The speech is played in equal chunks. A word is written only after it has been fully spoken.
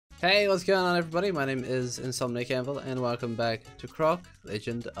Hey, what's going on everybody? My name is Insomniac Anvil and welcome back to Croc,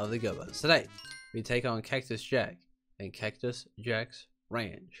 Legend of the Gobbos. Today, we take on Cactus Jack in Cactus Jack's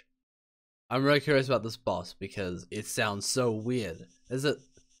Ranch. I'm really curious about this boss because it sounds so weird. Is it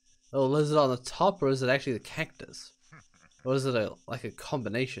a lizard on the top or is it actually the cactus? Or is it like a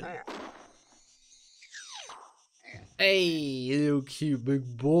combination? Hey, you cute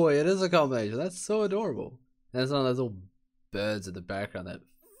big boy. It is a combination. That's so adorable. And there's one of those little birds in the background that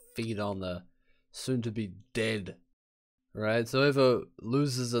feed on the soon to be dead. Right, so whoever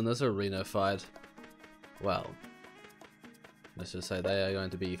loses in this arena fight, well, let's just say they are going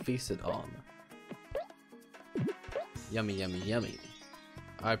to be feasted on. Yummy, yummy, yummy.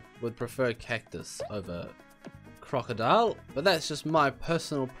 I would prefer cactus over crocodile, but that's just my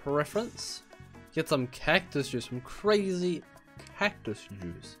personal preference. Get some cactus juice, some crazy cactus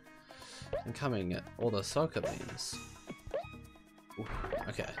juice. And coming at all the soccer beams. Oof,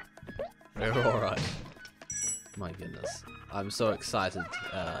 okay, we're alright. My goodness, I'm so excited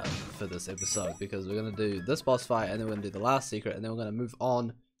for this episode because we're gonna do this boss fight and then we're gonna do the last secret and then we're gonna move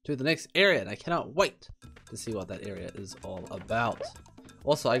on to the next area, and I cannot wait to see what that area is all about.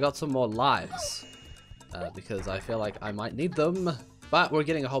 Also, I got some more lives because I feel like I might need them, but we're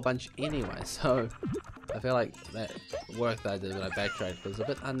getting a whole bunch anyway, so I feel like that work that I did when I backtracked was a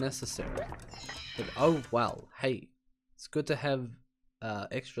bit unnecessary. But oh well, hey, it's good to have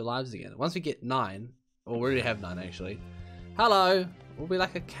extra lives again. Once we get 9, or we already have 9 actually. Hello, we'll be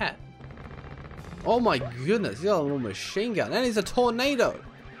like a cat. Oh my goodness, he's got a little machine gun, and he's a tornado.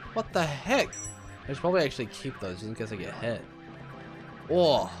 What the heck? I should probably actually keep those just in case I get hit.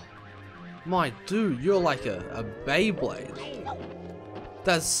 Oh, my dude, you're like a Beyblade.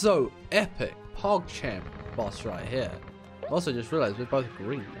 That's so epic. PogChamp boss right here. Also just realized we're both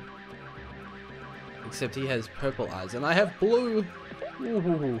green. Except he has purple eyes and I have blue.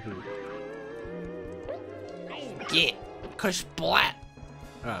 Ooh. Get kush splat.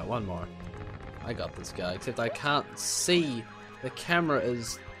 Alright, one more. I got this guy, except I can't see. The camera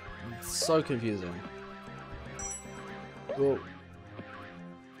is so confusing. Whoa.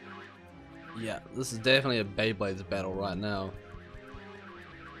 Yeah, this is definitely a Beyblades battle right now.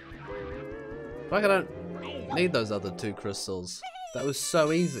 Like I don't need those other 2 crystals. That was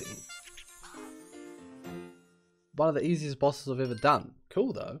so easy. One of the easiest bosses I've ever done.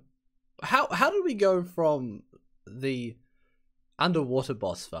 Cool though. How did we go from the underwater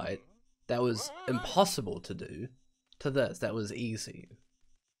boss fight that was impossible to do to this that was easy?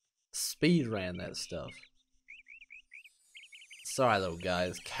 Speed ran that stuff. Sorry little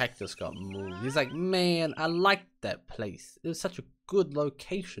guys, Cactus got moved. He's like, man, I liked that place. It was such a good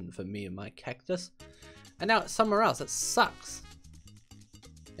location for me and my cactus. And now it's somewhere else. It sucks.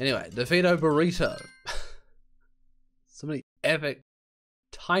 Anyway, Defeato Burrito. So many epic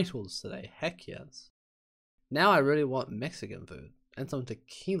titles today. Heck yes. Now I really want Mexican food. And some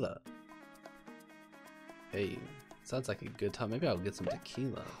tequila. Hey, sounds like a good time. Maybe I'll get some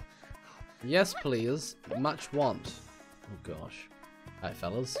tequila. Yes, please. Much want. Oh gosh. Alright,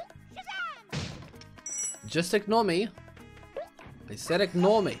 fellas. Just ignore me. I said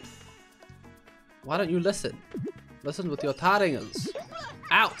ignore me. Why don't you listen? Listen with your taringers.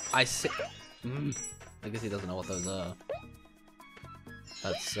 Ow! I said. I guess he doesn't know what those are.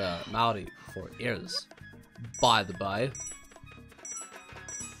 That's Maori for ears. By the by.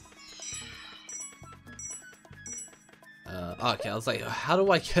 Okay, I was like, how do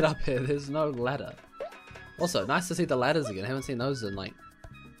I get up here? There's no ladder. Also, nice to see the ladders again. I haven't seen those in like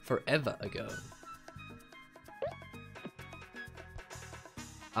forever ago.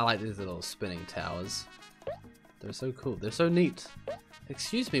 I like these little spinning towers. They're so cool. They're so neat.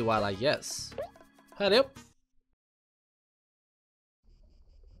 Excuse me while I guess. Hello.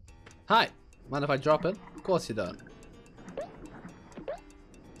 Hi. Mind if I drop it? Of course you don't.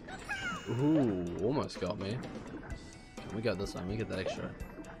 Ooh, almost got me. Okay, we got this one. We get that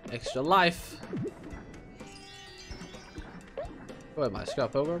extra life. Go ahead, my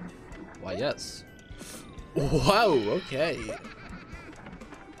Scott Pilgrim. Why, yes. Whoa, okay.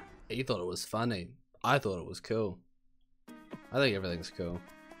 You thought it was funny. I thought it was cool. I think everything's cool.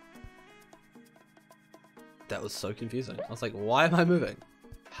 That was so confusing. I was like, why am I moving?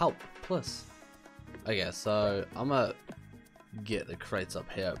 Help, plus. Okay, so I'm gonna get the crates up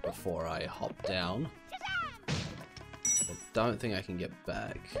here before I hop down. I don't think I can get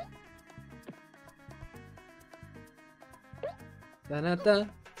back. Da-da-da.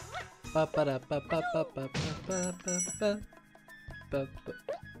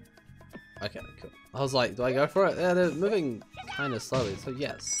 Okay, cool. I was like, do I go for it? Yeah, they're moving kind of slowly, so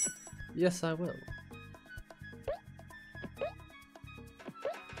yes. Yes, I will.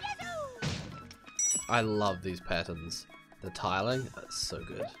 I love these patterns. The tiling, that's so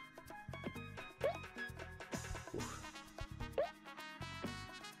good. Oof.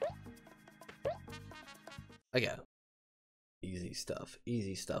 Okay. Easy stuff,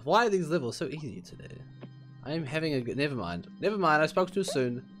 easy stuff. Why are these levels so easy today? I am having a good... Never mind, I spoke too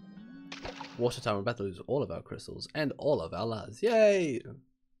soon. Water time, we're about to lose all of our crystals and all of our lives. Yay!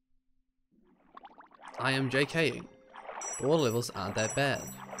 I am JKing. The water levels aren't that bad.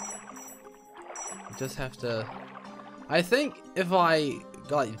 You just have to... I think if I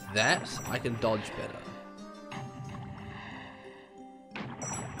go like that, I can dodge better.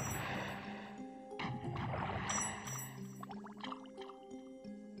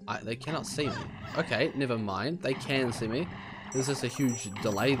 They cannot see me. Okay, never mind. They can see me. There's just a huge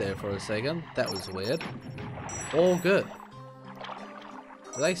delay there for a second. That was weird. All good.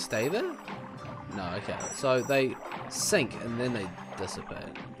 Do they stay there? No, okay. So they sink and then they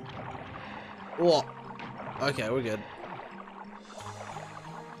dissipate. Whoa. Okay, we're good.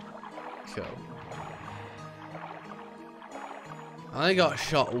 Cool. I only got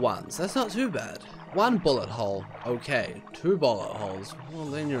shot once. That's not too bad. One bullet hole, okay. 2 bullet holes, well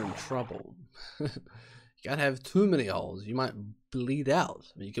then you're in trouble. You can't have too many holes. You might bleed out.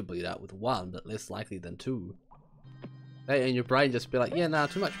 I mean, you could bleed out with 1, but less likely than 2. Hey, and your brain just be like, yeah, nah,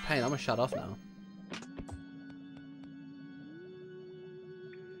 too much pain. I'm gonna shut off now.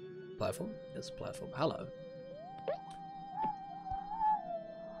 Platform? Yes, platform. Hello.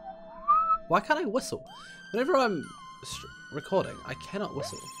 Why can't I whistle? Whenever I'm recording, I cannot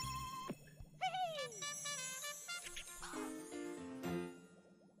whistle.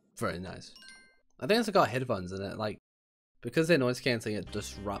 Very nice. I think it's got headphones in it, like, because they're noise cancelling, it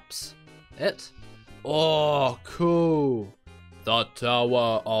disrupts it. Oh, cool. The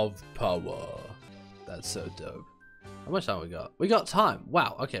Tower of Power. That's so dope. How much time we got? We got time.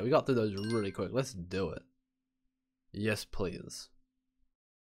 Wow, okay, we got through those really quick. Let's do it. Yes, please.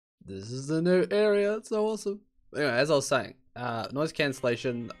 This is the new area. It's so awesome. Anyway, as I was saying, noise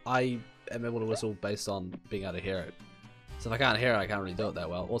cancellation, I am able to whistle based on being able to hear it. So if I can't hear it, I can't really do it that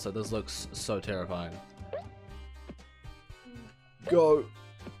well. Also, this looks so terrifying. Go.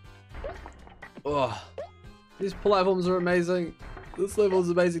 Oh, these platforms are amazing. This level is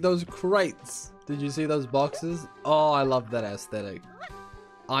amazing. Those crates. Did you see those boxes? Oh, I love that aesthetic.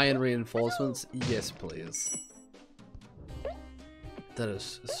 Iron reinforcements. Yes, please. That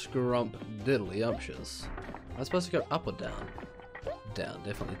is scrump diddly umptious. Am I supposed to go up or down? Down,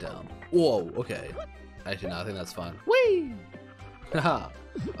 definitely down. Whoa, okay. Actually, no, I think that's fine. Whee! Haha.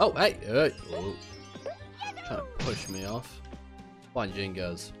 Oh, hey! Oh. Trying to push me off. Fine,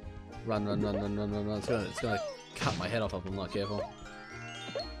 Jingos. Run, run, run, run, run, run, run. It's gonna cut my head off if I'm not careful.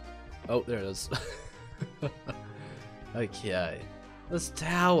 Oh, there it is. Okay. This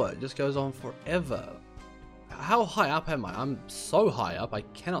tower just goes on forever. How high up am I? I'm so high up, I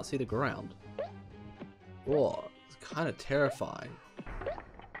cannot see the ground. Oh, it's kind of terrifying.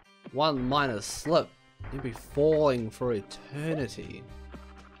 One minor slip, you'd be falling for eternity.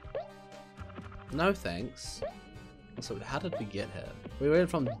 No thanks. So how did we get here? We went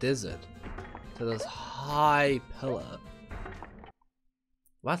from desert to this high pillar.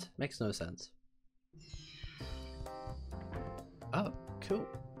 What? Makes no sense. Oh, cool.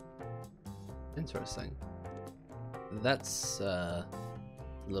 Interesting. That's a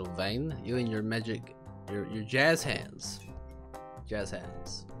little vein. You and your magic, your jazz hands. Jazz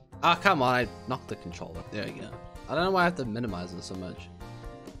hands. Ah, oh, come on, I knocked the controller. There you go. I don't know why I have to minimize it so much.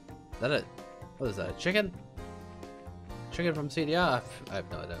 Is that it? What is that, a chicken? Chicken from CDR? I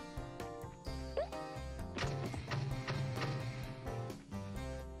have no idea.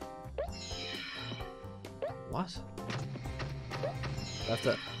 What? I have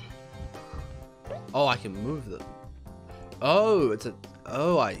to... Oh, I can move them. Oh, it's a...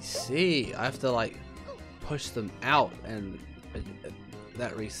 Oh, I see. I have to, like, push them out and...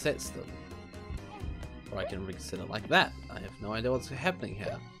 that resets them. Or I can reset it like that. I have no idea what's happening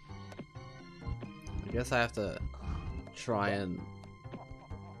here. I guess I have to try and...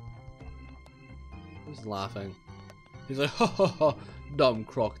 Who's laughing? He's like, ha ha ha, dumb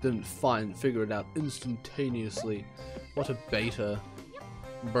Croc didn't figure it out instantaneously. What a beta.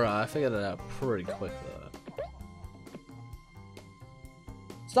 Bruh, I figured it out pretty quick though.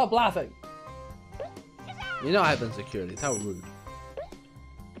 Stop laughing! You know I have insecurities, how rude.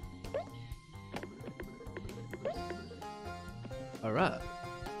 Alright.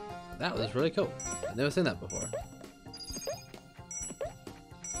 That was really cool. I've never seen that before.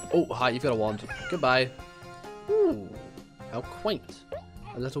 Oh, hi, you've got a wand. Goodbye. Ooh, how quaint.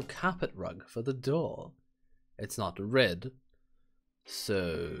 A little carpet rug for the door. It's not red.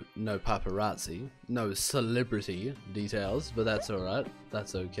 So, no paparazzi, no celebrity details, but that's alright.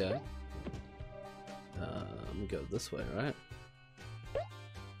 That's okay. I'm gonna go this way, right?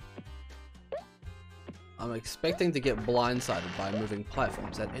 I'm expecting to get blindsided by moving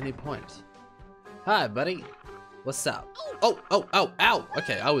platforms at any point. Hi, buddy. What's up? Oh, oh, oh, ow!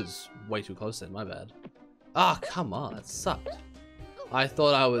 Okay, I was way too close then, my bad. Ah, come on, that sucked. I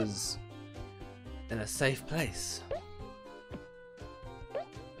thought I was in a safe place.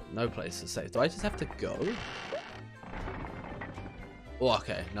 No place is safe. Do I just have to go? Oh,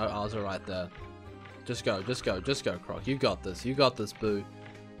 okay. No, I was alright there. Just go, just go, just go, Croc. You got this. You got this, boo.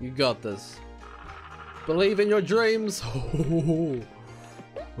 You got this. Believe in your dreams.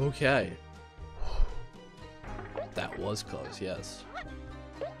 Okay. That was close, yes.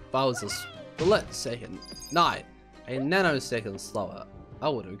 If I was a split second, a nanosecond slower, I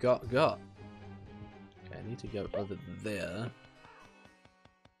would have got. Okay, I need to go over there.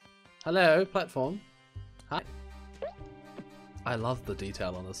 Hello, platform. Hi. I love the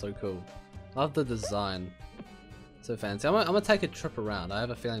detail on this, so cool. Love the design. So fancy. I'm gonna take a trip around. I have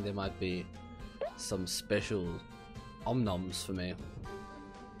a feeling there might be some special omnoms for me.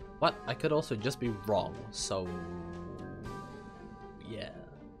 But I could also just be wrong, so yeah.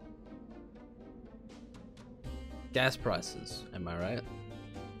 Gas prices, am I right?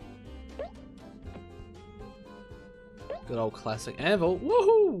 Good old classic anvil.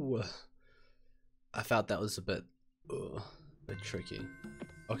 Woohoo! I felt that was a bit tricky.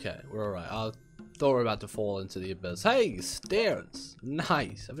 Okay, we're alright. I thought we were about to fall into the abyss. Hey, stairs!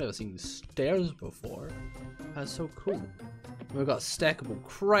 Nice! I've never seen stairs before. That's so cool. We've got stackable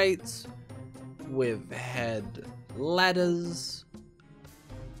crates. We've had ladders.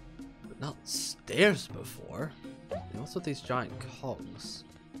 But not stairs before. And what's with these giant cogs?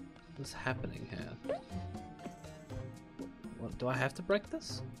 What's happening here? What, do I have to break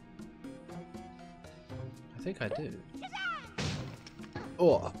this? I think I do.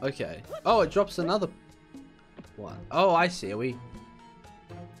 Oh, okay. Oh, it drops another one. Oh, I see. Are we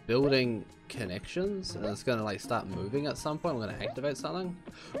building connections? And it's gonna like start moving at some point. We're gonna activate something.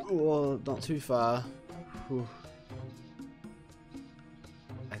 Oh, not too far. Whew.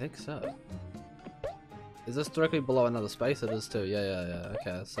 I think so. Is this directly below another space? It is too. Yeah.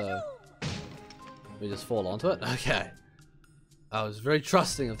 Okay, so we just fall onto it. Okay. I was very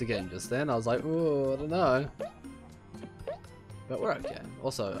trusting of the game just then. I was like, oh, I don't know. But we're okay.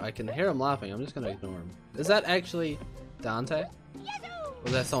 Also, I can hear him laughing. I'm just gonna ignore him. Is that actually Dante? Or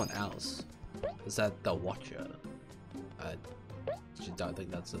is that someone else? Is that the Watcher? I actually don't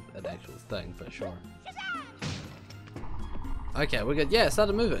think that's an actual thing, for sure. Okay, we're good. Yeah, it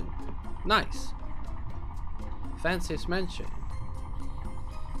started moving. Nice. Fanciest mansion.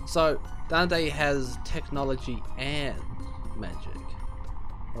 So, Dante has technology and magic.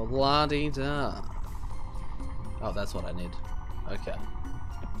 Well, la-dee-da. Oh, that's what I need. Okay.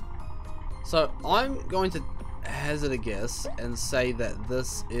 So, I'm going to hazard a guess and say that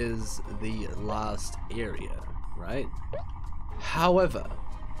this is the last area, right? However,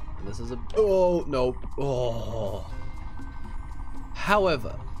 this is a... Oh, no. Oh.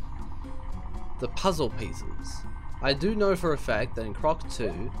 However, the puzzle pieces. I do know for a fact that in Croc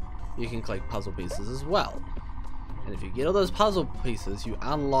 2, you can collect puzzle pieces as well. And if you get all those puzzle pieces, you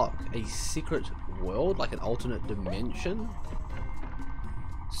unlock a secret world, like an alternate dimension.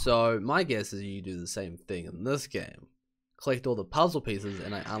 So my guess is you do the same thing in this game. Collect all the puzzle pieces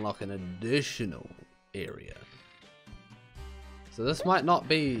and I unlock an additional area. So this might not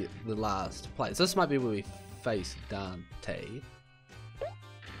be the last place. This might be where we face Dante.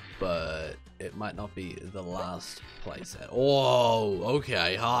 But it might not be the last place at all. Oh,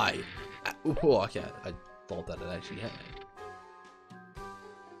 okay, hi. Oh, okay, I thought that it actually hit me.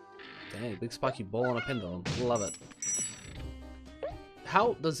 Dang, big spiky ball on a pendulum. Love it.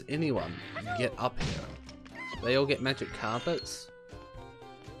 How does anyone get up here? They all get magic carpets?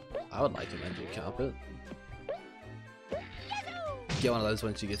 I would like a magic carpet. Get one of those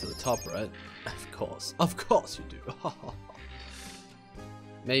once you get to the top, right? Of course you do.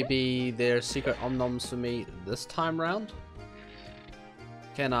 Maybe there's secret omnoms for me this time round?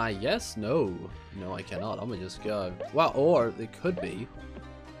 Can I? Yes? No. No, I cannot. I'm gonna just go. Well, or it could be.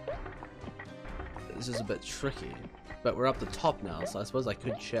 This is a bit tricky. But we're up the top now, so I suppose I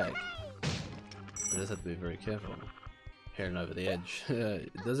could check. I just have to be very careful. Peering over the edge.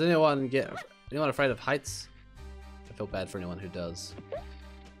 Does anyone afraid of heights? I feel bad for anyone who does.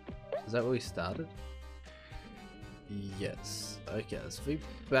 Is that where we started? Yes. Okay, so if we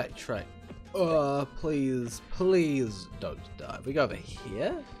backtrack. Oh, please, please don't die. If we go over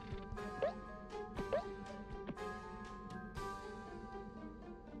here?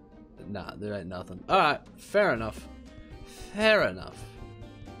 Nah, there ain't nothing. Alright, fair enough. Fair enough.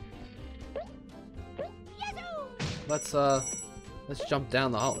 Let's jump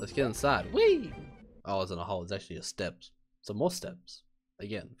down the hole. Let's get inside. Whee! Oh, it's in a hole. It's actually a steps. Some more steps.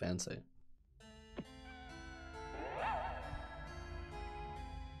 Again, fancy.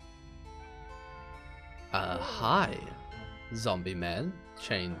 Hi, zombie man,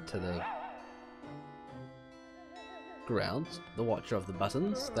 chained to the ground, the watcher of the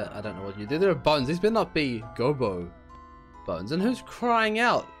buttons. That I don't know what you do. There are bones. These better not be Gobbo bones. And who's crying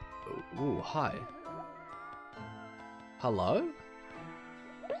out? Ooh, hi. Hello?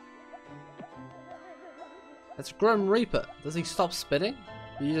 That's Grim Reaper. Does he stop spinning?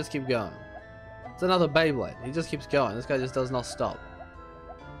 Or you just keep going? It's another Beyblade. He just keeps going. This guy just does not stop.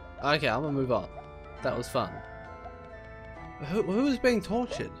 Okay, I'm gonna move on. That was fun. Who is being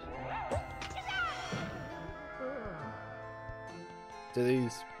tortured? Do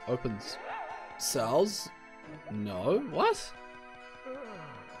these open cells? No. What?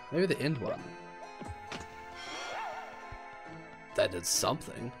 Maybe the end one. That did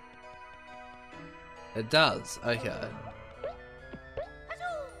something. It does. Okay.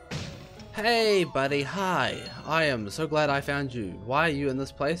 Hey buddy, hi. I am so glad I found you. Why are you in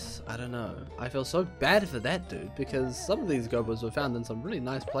this place? I don't know. I feel so bad for that dude because some of these Gobbos were found in some really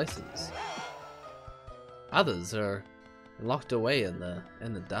nice places. Others are locked away in the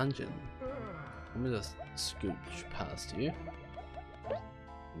dungeon. Let me just scooch past you.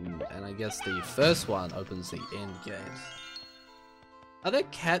 And I guess the first one opens the end gate. Are there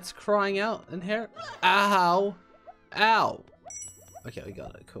cats crying out in here? Ow! Ow! Okay, we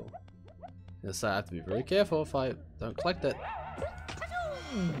got it. Cool. Yes, I have to be very careful if I don't collect it.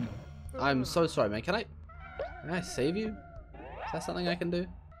 I'm so sorry, man. Can I save you? Is that something I can do?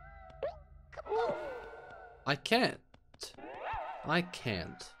 I can't. I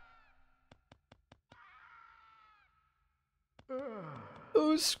can't.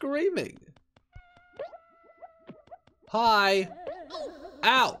 Who's screaming? Hi!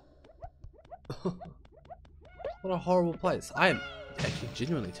 Ow! What a horrible place. I am actually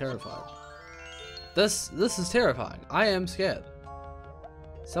genuinely terrified. This is terrifying. I am scared.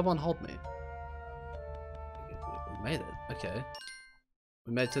 Someone hold me. We made it. Okay.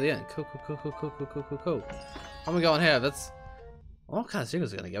 We made it to the end. Cool. How am I going here? What kind of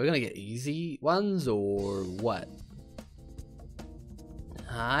secrets are we gonna get? We're gonna get easy ones or what?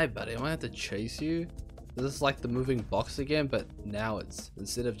 Hi, buddy. Am I gonna have to chase you? Is this like the moving box again? But now it's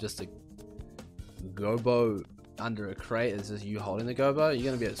instead of just a Gobbo under a crate, it's just you holding the Gobbo. You're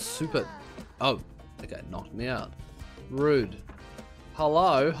gonna be a super. Oh. Okay, knocked me out. Rude.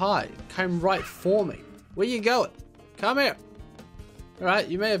 Hello, hi. Came right for me. Where you going? Come here. Alright,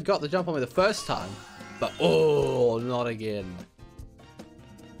 you may have got the jump on me the first time, but oh, not again.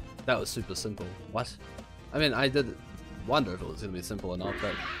 That was super simple. What? I mean, I did wonder if it was going to be simple or not,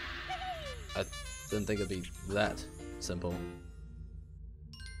 but I didn't think it'd be that simple.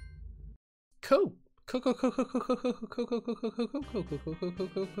 Cool.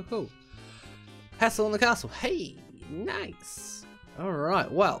 Hassle in the castle. Hey, nice. Alright,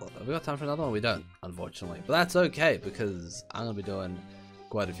 well, have we got time for another one? We don't, unfortunately. But that's okay, because I'm going to be doing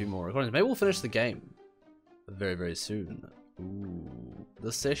quite a few more recordings. Maybe we'll finish the game very, very soon. Ooh,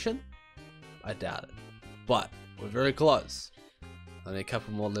 this session? I doubt it. But we're very close. Only a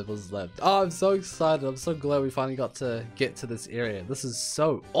couple more levels left. Oh, I'm so excited. I'm so glad we finally got to get to this area. This is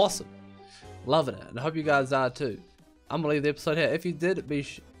so awesome. Loving it. And I hope you guys are too. I'm going to leave the episode here. If you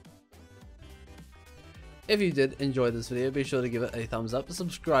did enjoy this video, be sure to give it a thumbs up and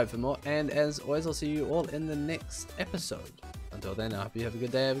subscribe for more. And as always, I'll see you all in the next episode. Until then, I hope you have a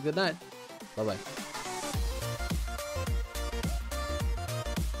good day, have a good night. Bye bye.